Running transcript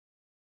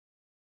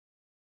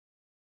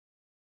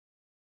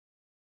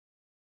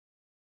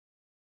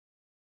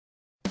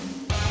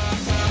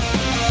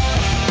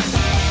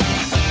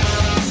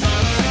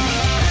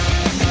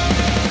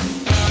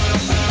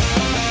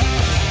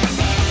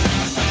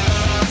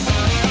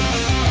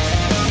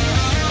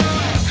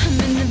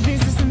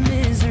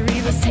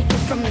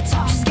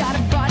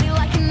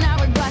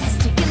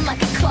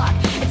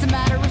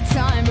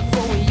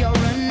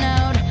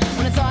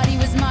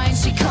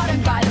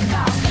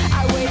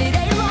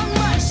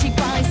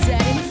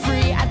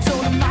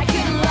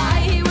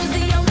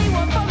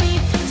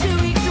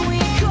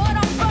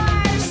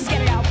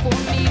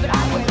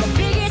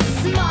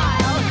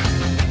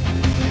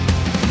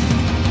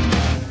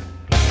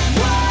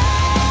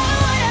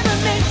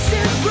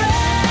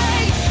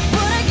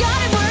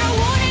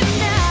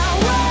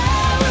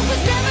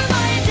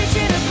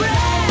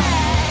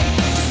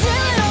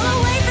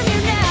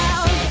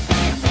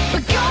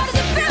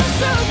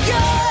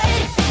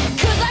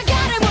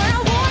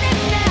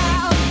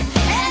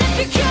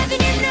could,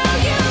 then you know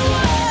you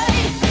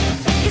would.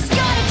 'Cause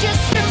God, it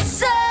just feels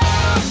so,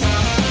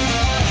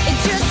 it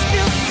just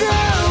feels so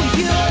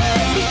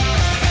good.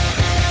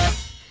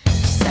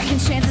 Second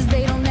chances,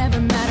 they don't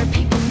ever matter.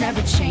 People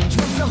never change.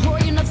 Once a whore,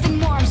 you're nothing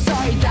more. I'm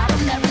sorry,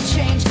 that'll never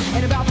change.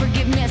 And about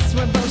forgiveness,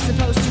 we're both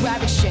supposed to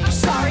have exchange.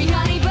 Sorry,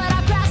 honey, but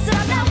I passed it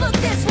up. Now look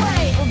this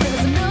way. Well,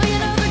 there's a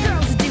million other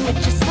girls that do it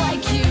just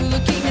like you,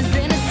 looking as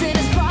innocent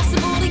as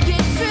possible to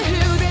get to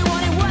who they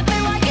want and what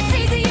they like. It's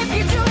easy if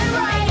you do it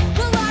right.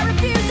 Well, I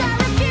refuse, I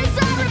refuse,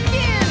 I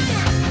refuse.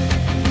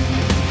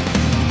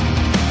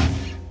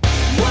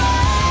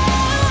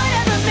 Whoa, I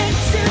never meant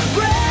to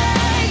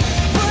break,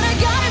 but I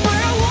got it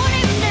where I want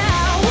it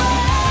now.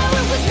 Whoa,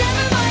 it was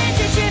never my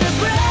intention to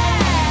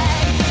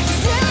brag, just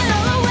stealing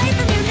all away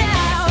from you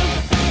now.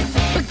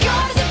 But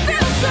God, does it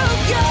feel so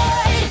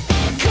good?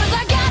 'Cause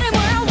I got it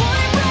where I want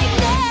it right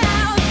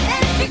now.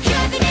 And if you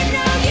could, then you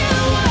know you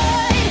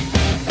would.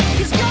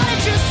 'Cause God, it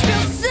just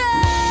feels so,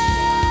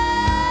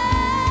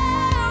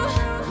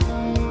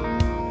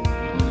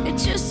 it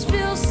just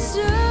feels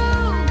so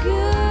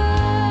good.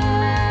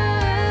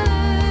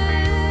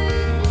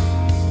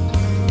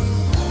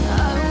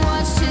 I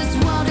watched his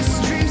wildest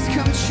dreams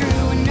come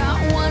true, and not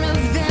one of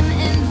them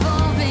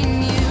involving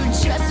you.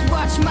 Just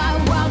watch my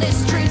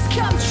wildest dreams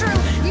come true,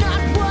 not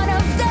one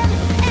of them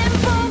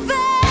involving.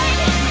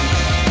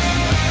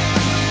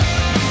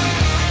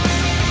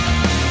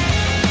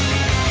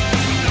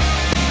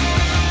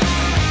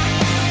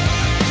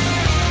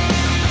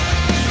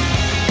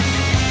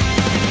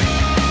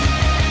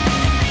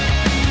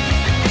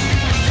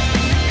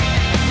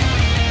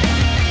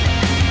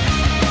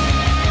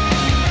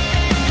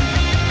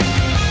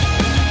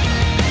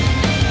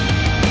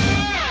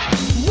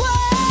 Whoa,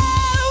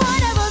 I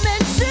never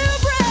meant to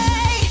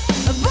break,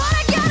 but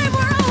I got it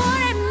where I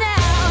want it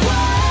now.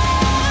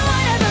 Whoa,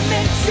 I never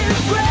meant to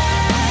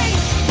break,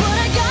 but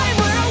I got it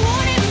where I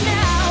want it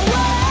now.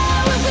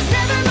 Whoa, it was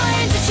never my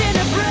intention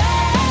to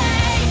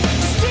break,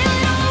 just steal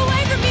it all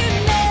away from you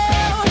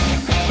now.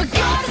 But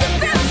God, does it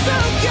feel so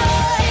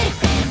good?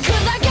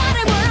 'Cause I got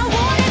it where I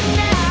want it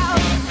now.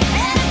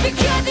 And if you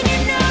could, then you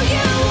know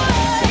you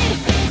would.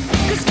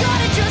 'Cause God,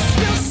 it just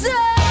feels so,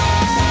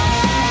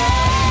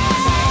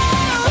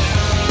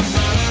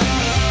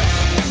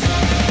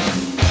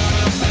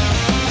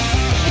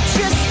 it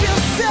just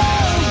feels so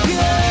good.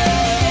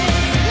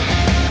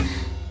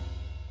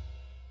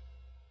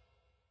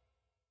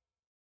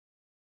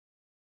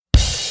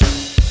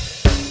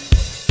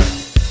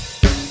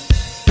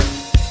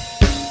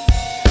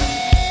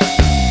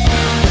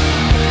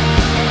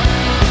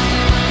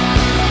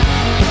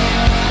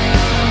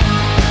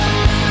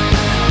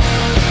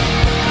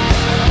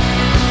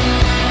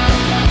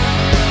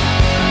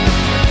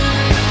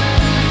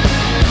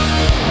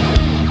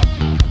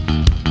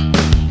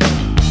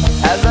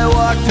 As I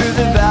walk through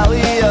the